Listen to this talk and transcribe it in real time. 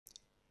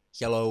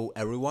Hello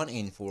everyone,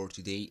 and for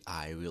today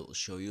I will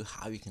show you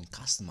how you can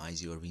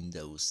customize your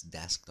Windows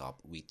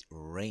desktop with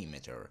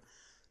Rainmeter.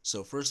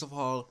 So first of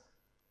all,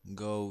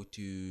 go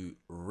to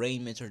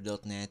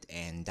rainmeter.net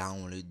and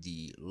download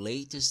the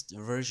latest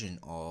version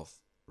of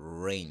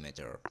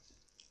Rainmeter.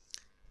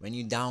 When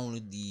you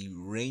download the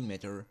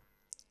Rainmeter,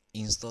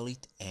 install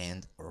it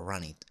and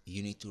run it.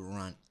 You need to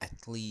run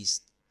at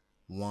least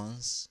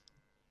once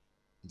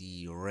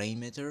the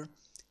Rainmeter,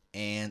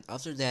 and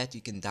after that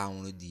you can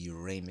download the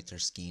Rainmeter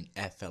skin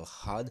FL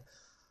HUD.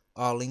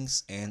 All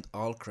links and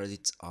all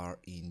credits are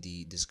in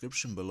the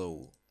description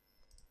below.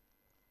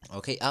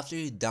 Okay, after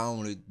you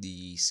download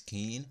the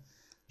skin,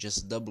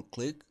 just double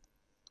click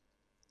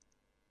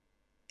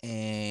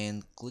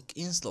and click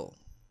install.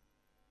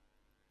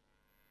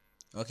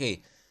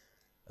 Okay,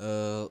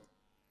 uh,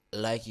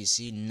 like you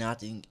see,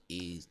 nothing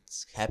is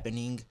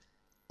happening,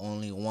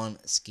 only one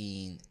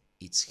skin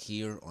it's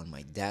here on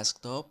my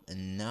desktop.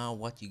 And now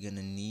what you're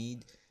gonna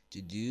need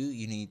to do,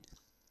 you need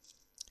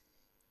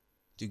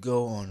to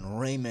go on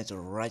Rainmeter,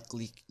 right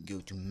click,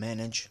 go to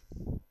manage,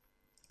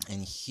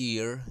 and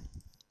here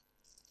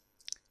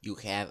you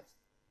have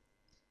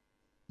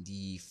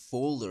the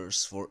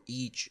folders for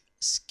each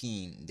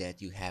skin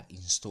that you have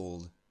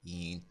installed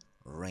in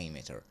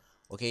Rainmeter.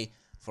 Okay,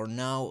 for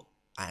now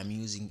I'm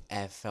using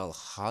FL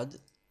HUD,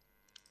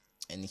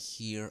 and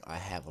here I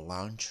have a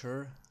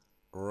launcher.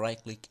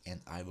 Right click and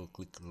I will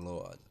click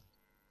load.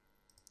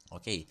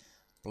 Okay,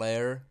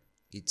 player,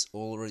 it's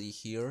already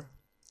here.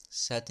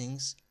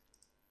 Settings,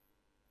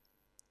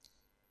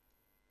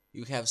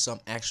 you have some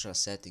extra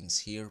settings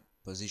here,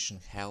 position,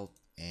 help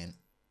and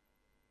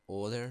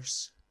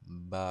others,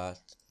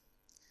 but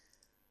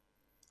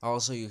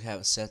also you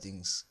have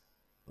settings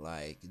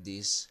like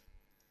this,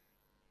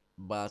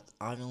 but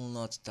I will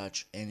not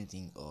touch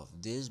anything of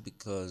this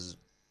because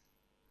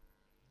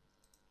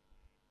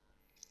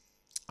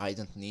I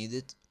don't need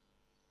it.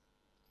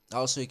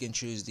 Also, you can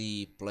choose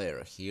the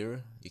player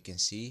here. You can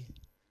see,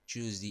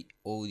 choose the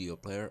audio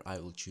player. I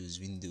will choose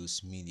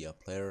Windows Media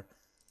Player,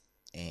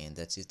 and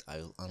that's it. I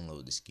will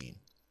unload the skin.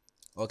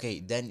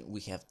 Okay, then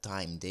we have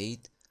time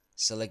date.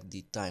 Select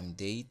the time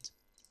date.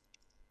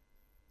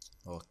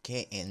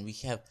 Okay, and we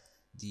have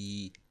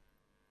the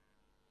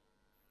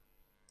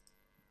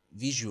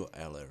visual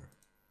alert.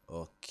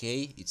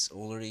 Okay, it's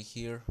already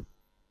here.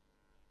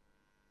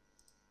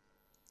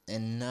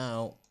 And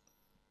now,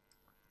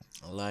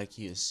 like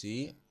you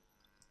see,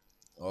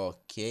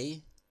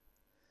 okay,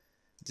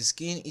 the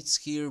skin it's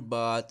here,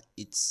 but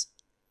it's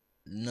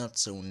not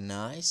so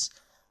nice.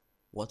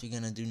 What we're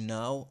gonna do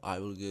now, I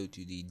will go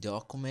to the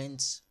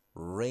documents,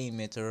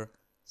 Rainmeter,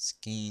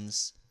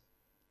 skins,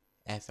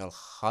 FL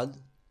HUD,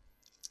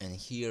 and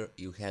here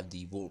you have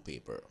the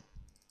wallpaper.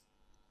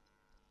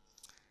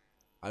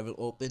 I will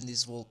open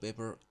this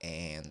wallpaper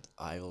and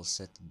I will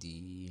set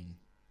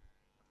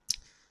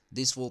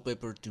this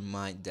wallpaper to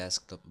my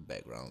desktop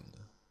background.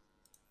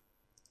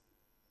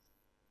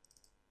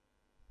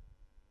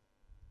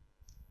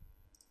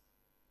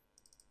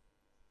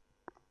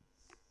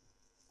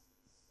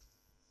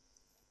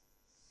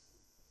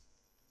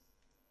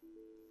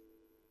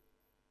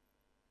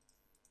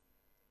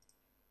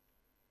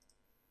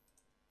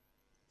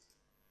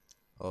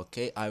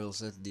 Okay, I will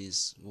set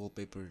this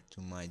wallpaper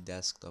to my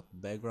desktop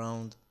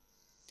background.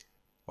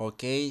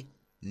 Okay,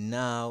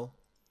 now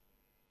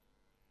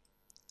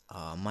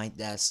my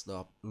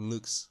desktop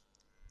looks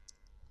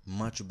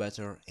much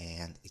better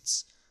and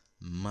it's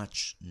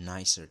much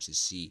nicer to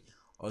see.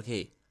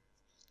 Okay,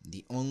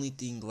 the only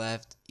thing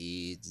left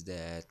is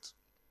that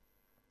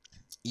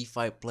if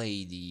I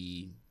play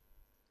the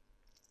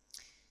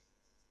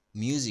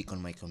music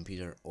on my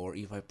computer, or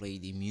if I play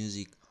the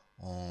music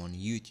on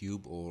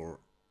YouTube or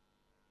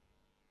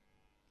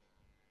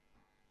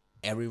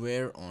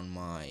everywhere on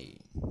my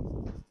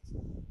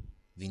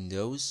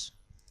Windows,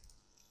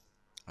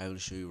 I will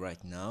show you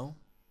right now.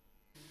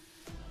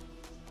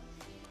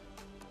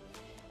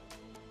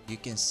 You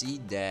can see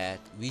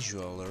that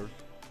visualer,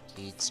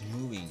 it's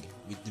moving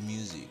with the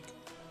music.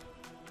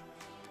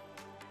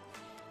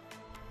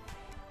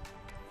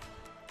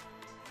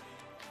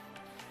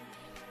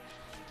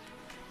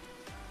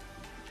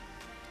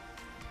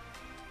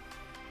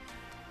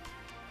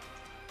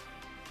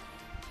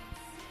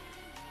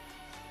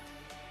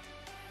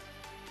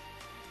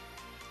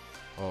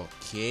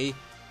 Okay,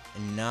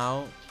 and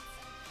now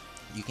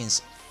you can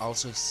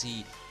also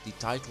see the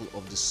title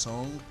of the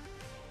song,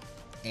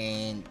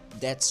 and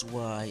that's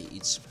why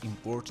it's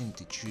important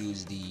to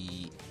choose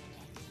the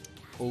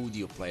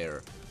audio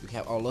player. You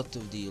have a lot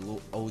of the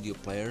audio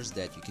players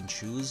that you can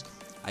choose.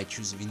 I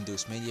choose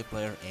Windows Media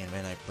Player, and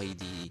when I play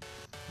the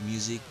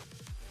music,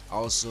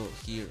 also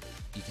here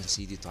you can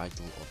see the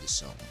title of the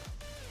song.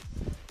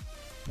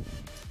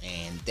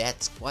 And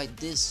that's quite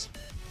this.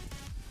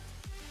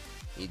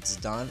 It's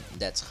done.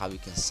 That's how you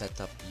can set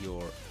up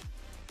your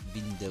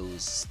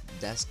Windows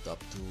desktop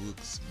to look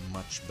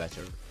much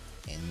better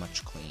and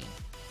much clean.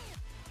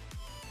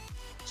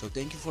 So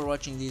thank you for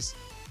watching this,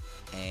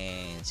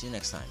 and see you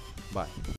next time. Bye.